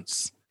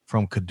excellence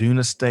from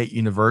Kaduna State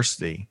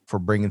University for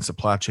bringing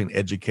supply chain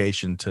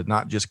education to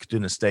not just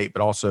Kaduna State,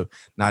 but also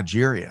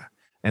Nigeria.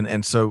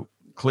 And so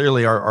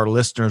clearly our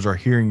listeners are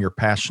hearing your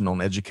passion on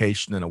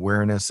education and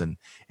awareness and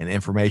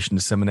information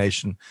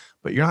dissemination,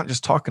 but you're not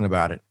just talking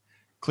about it.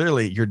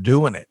 Clearly you're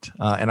doing it.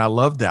 And I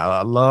love that.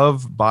 I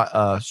love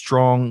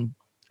strong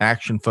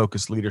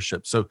action-focused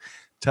leadership. So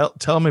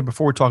tell me,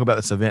 before we talk about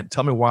this event,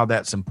 tell me why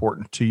that's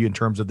important to you in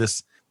terms of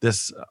this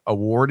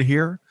award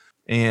here.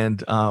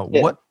 And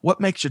what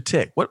makes you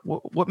tick?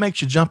 What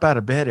makes you jump out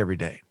of bed every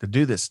day to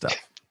do this stuff?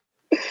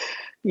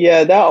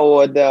 Yeah, that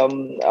award, I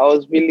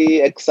was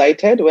really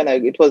excited when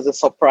it was a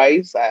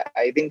surprise.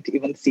 I didn't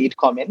even see it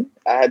coming.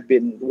 I had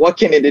been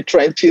working in the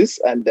trenches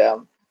and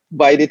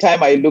by the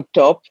time I looked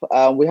up,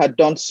 we had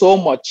done so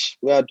much.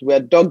 We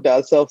had dug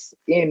ourselves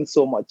in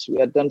so much. We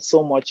had done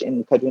so much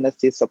in Kaduna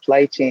State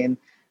supply chain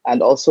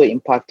and also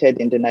impacted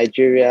in the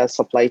Nigeria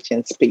supply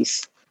chain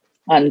space.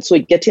 And so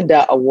getting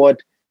that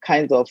award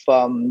kind of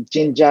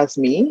gingers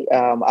me.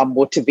 I'm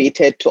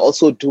motivated to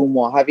also do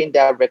more, having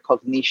that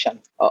recognition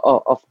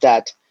of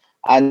that.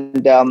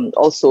 And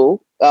also,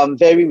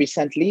 very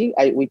recently,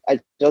 I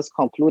just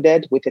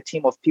concluded with a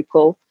team of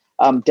people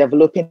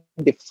developing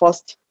the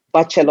first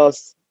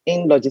bachelor's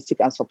in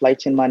logistics and supply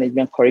chain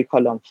management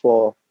curriculum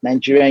for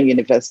Nigerian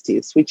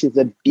universities, which is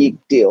a big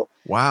deal.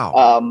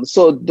 Wow.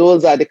 So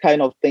those are the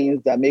kind of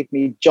things that make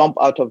me jump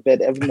out of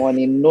bed every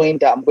morning, knowing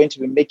that I'm going to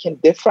be making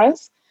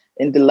difference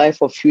in the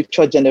life of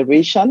future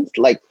generations.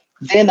 Like,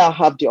 then I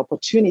have the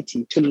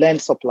opportunity to learn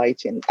supply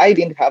chain. I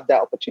didn't have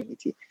that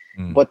opportunity.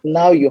 But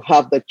now you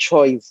have the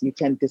choice. You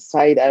can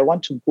decide, I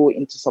want to go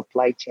into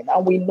supply chain.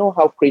 And we know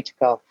how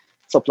critical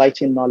supply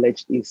chain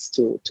knowledge is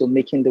to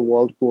making the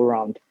world go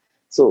round.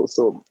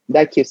 So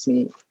that keeps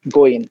me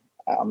going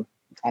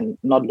and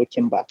not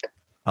looking back.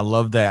 I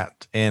love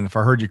that. And if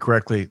I heard you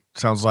correctly, it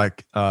sounds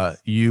like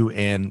you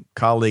and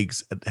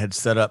colleagues had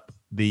set up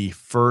the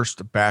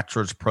first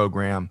bachelor's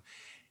program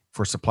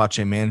for supply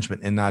chain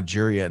management in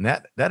Nigeria. And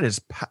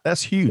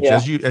that's huge. Yeah.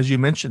 As you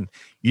mentioned,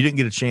 you didn't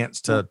get a chance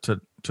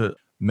to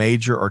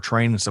major or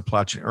train in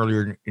supply chain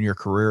earlier in your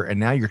career. And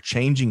now you're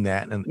changing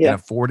that and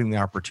affording the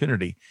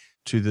opportunity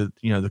to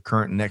the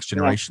current next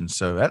generation. Yeah.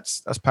 So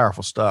that's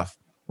powerful stuff.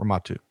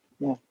 Ramatu.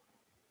 Yeah.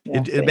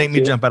 It made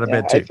me jump out of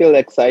bed too. I feel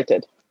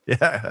excited. Yeah,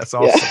 that's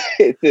awesome.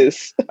 Yeah, it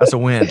is. That's a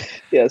win.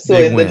 Yeah. So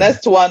in the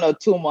next 1 or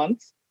 2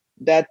 months,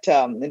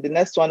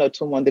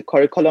 the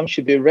curriculum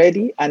should be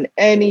ready, and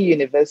any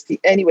university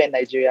anywhere in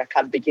Nigeria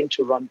can begin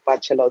to run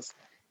bachelors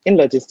in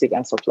logistics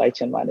and supply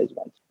chain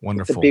management.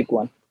 Wonderful. It's a big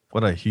one.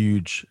 What a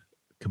huge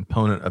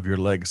component of your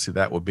legacy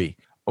that would be.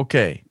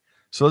 Okay.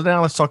 So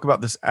now let's talk about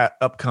this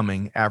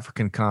upcoming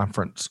African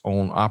conference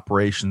on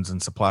operations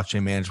and supply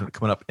chain management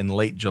coming up in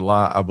late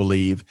July, I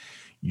believe.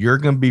 You're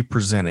going to be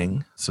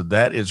presenting. So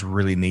that is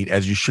really neat,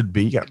 as you should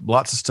be. You got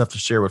lots of stuff to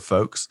share with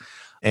folks.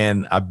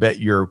 And I bet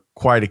you're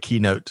quite a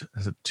keynote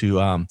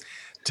to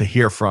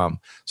hear from.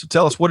 So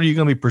tell us, what are you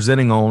going to be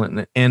presenting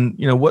on? And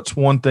what's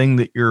one thing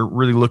that you're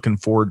really looking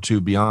forward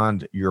to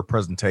beyond your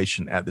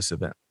presentation at this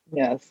event?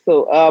 Yeah,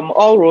 so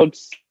all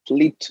roads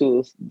lead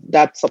to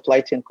that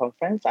supply chain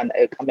conference, and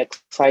I'm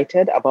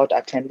excited about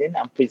attending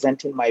and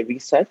presenting my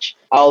research.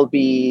 I'll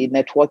be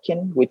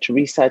networking with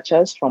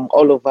researchers from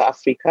all over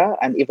Africa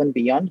and even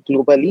beyond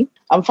globally.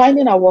 I'm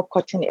finding out what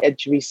cutting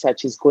edge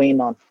research is going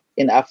on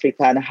in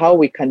Africa and how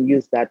we can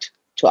use that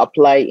to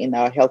apply in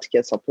our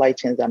healthcare supply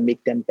chains and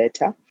make them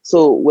better.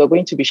 So we're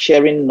going to be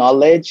sharing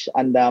knowledge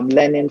and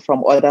learning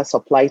from other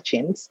supply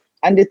chains.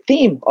 And the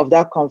theme of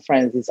that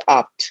conference is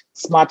apt: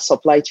 smart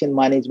supply chain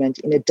management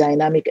in a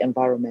dynamic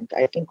environment.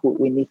 I think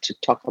we need to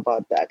talk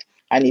about that.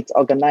 And it's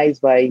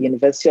organized by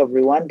University of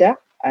Rwanda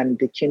and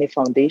the CUNY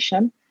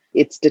Foundation.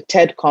 It's the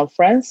third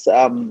conference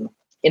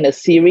in a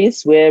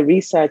series where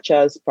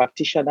researchers,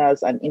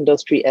 practitioners, and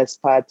industry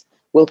experts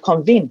will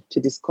convene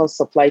to discuss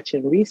supply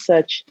chain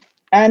research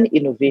and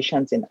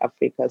innovations in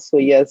Africa. So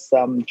yes,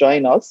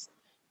 join us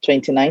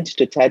 29th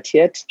to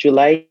 30th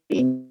July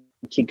in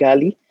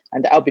Kigali.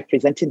 And I'll be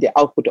presenting the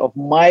output of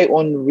my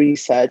own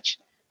research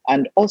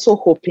and also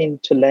hoping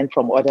to learn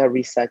from other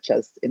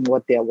researchers in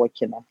what they're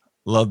working on.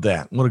 Love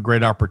that. What a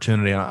great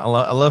opportunity. I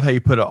love how you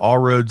put it, all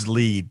roads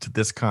lead to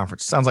this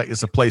conference. Sounds like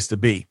it's a place to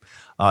be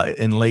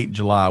in late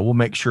July. We'll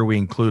make sure we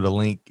include a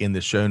link in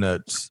the show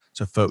notes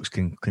so folks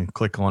can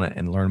click on it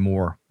and learn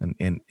more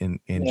and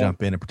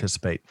jump in and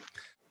participate.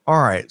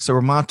 All right. So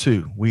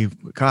Ramatu, we've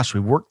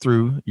worked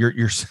through,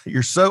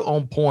 you're so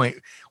on point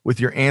with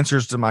your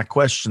answers to my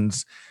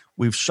questions.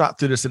 We've shot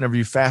through this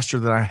interview faster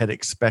than I had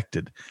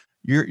expected.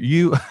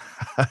 You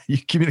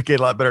communicate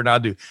a lot better than I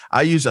do.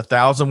 I use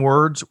 1,000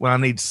 words when I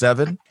need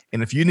 7,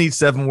 and if you need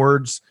 7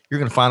 words, you're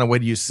going to find a way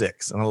to use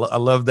 6. And I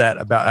love that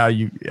about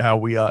how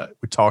we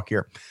talk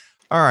here.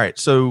 All right,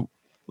 so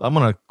I'm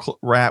going to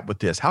wrap with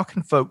this. How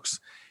can folks,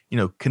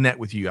 connect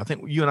with you? I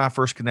think you and I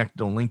first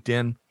connected on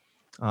LinkedIn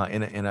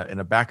in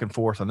a back and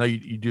forth. I know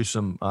you do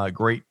some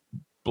great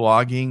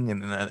blogging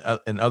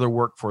and other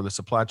work for the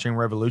Supply Chain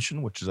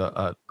Revolution, which is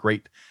a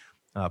great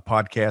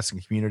podcast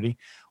and community.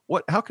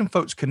 How can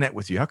folks connect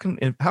with you? How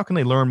can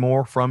they learn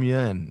more from you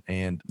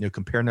and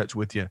compare notes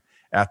with you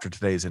after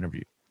today's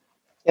interview?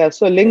 Yeah,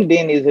 so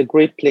LinkedIn is a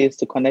great place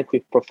to connect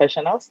with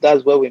professionals.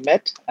 That's where we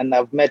met, and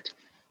I've met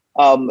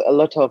a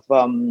lot of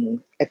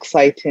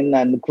exciting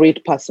and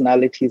great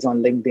personalities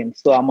on LinkedIn.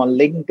 So I'm on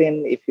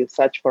LinkedIn. If you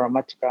search for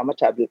Ramata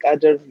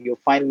Abdulkader, you'll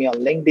find me on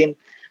LinkedIn.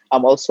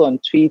 I'm also on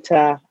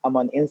Twitter. I'm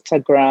on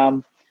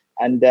Instagram.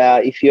 And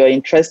if you're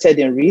interested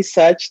in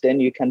research, then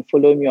you can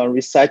follow me on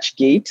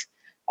ResearchGate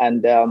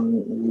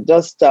and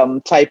just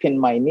type in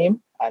my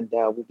name, and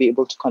we'll be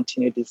able to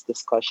continue this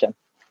discussion.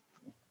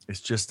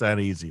 It's just that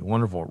easy.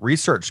 Wonderful.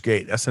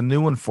 ResearchGate. That's a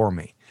new one for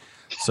me.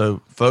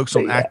 So folks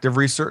on Active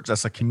Research,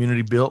 that's a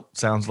community built,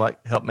 sounds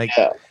like, help make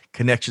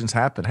connections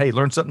happen. Hey,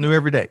 learn something new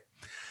every day.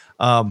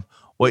 Well,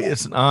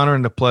 it's an honor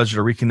and a pleasure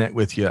to reconnect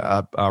with you.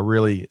 I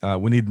really,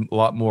 we need a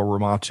lot more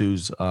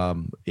Ramatus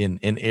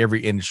in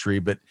every industry,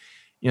 but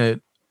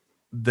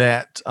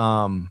that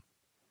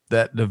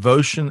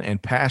devotion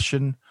and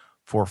passion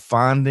for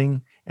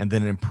finding and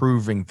then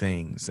improving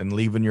things and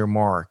leaving your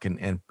mark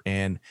and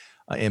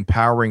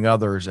empowering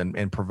others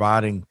and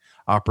providing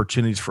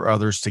opportunities for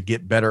others to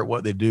get better at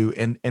what they do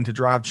and to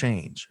drive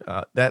change.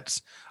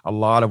 That's a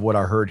lot of what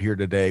I heard here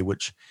today,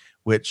 which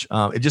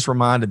it just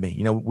reminded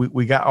me,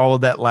 we got all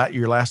of that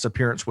your last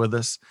appearance with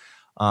us.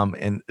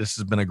 And this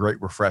has been a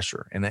great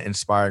refresher and an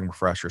inspiring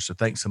refresher. So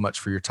thanks so much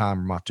for your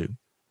time, Ramatu.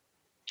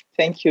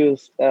 Thank you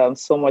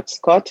so much,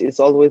 Scott. It's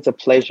always a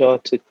pleasure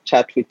to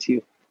chat with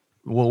you.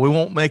 Well, we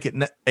won't make it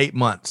 8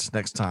 months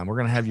next time. We're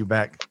going to have you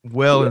back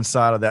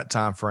inside of that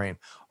time frame.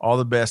 All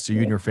the best to you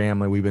and your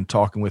family. We've been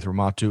talking with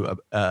Ramatu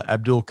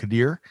Abdul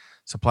Qadir,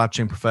 supply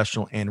chain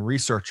professional and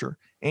researcher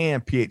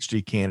and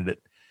PhD candidate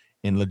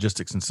in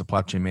logistics and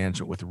supply chain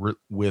management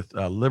with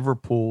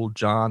Liverpool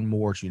John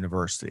Moores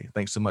University.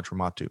 Thanks so much,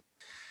 Ramatu.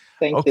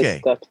 Thank you,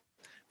 Scott.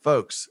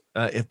 Folks,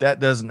 if that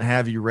doesn't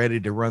have you ready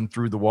to run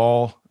through the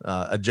wall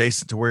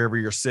adjacent to wherever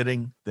you're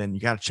sitting, then you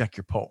got to check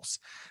your pulse.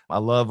 I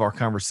love our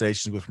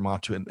conversations with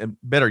Ramatu, and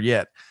better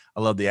yet,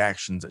 I love the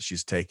actions that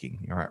she's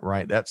taking. All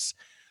right. That's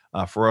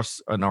for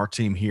us and our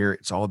team here.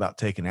 It's all about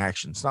taking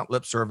action. It's not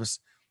lip service.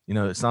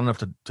 It's not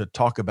enough to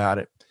talk about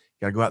it.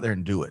 You got to go out there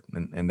and do it.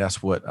 And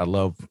that's what I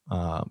love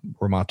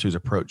Ramatu's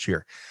approach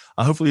here.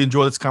 Hopefully you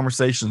enjoy this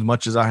conversation as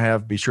much as I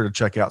have. Be sure to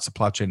check out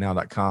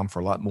supplychainnow.com for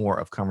a lot more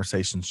of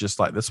conversations just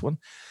like this one.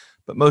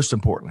 But most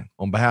importantly,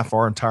 on behalf of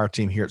our entire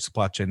team here at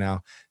Supply Chain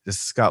Now, this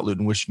is Scott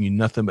Luton wishing you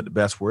nothing but the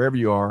best wherever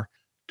you are.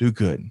 Do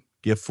good,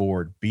 give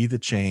forward, be the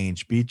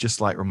change, be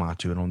just like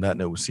Ramatu. And on that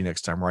note, we'll see you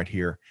next time right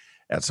here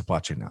at Supply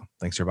Chain Now.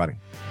 Thanks, everybody.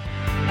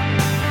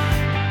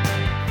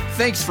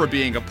 Thanks for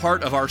being a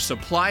part of our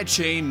Supply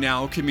Chain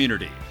Now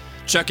community.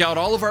 Check out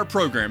all of our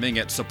programming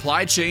at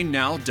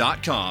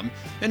supplychainnow.com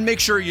and make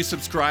sure you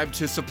subscribe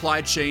to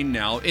Supply Chain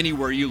Now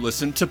anywhere you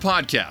listen to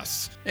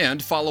podcasts.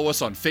 And follow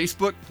us on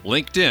Facebook,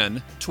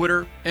 LinkedIn,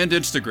 Twitter, and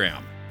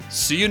Instagram.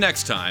 See you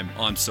next time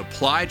on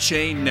Supply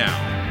Chain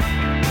Now.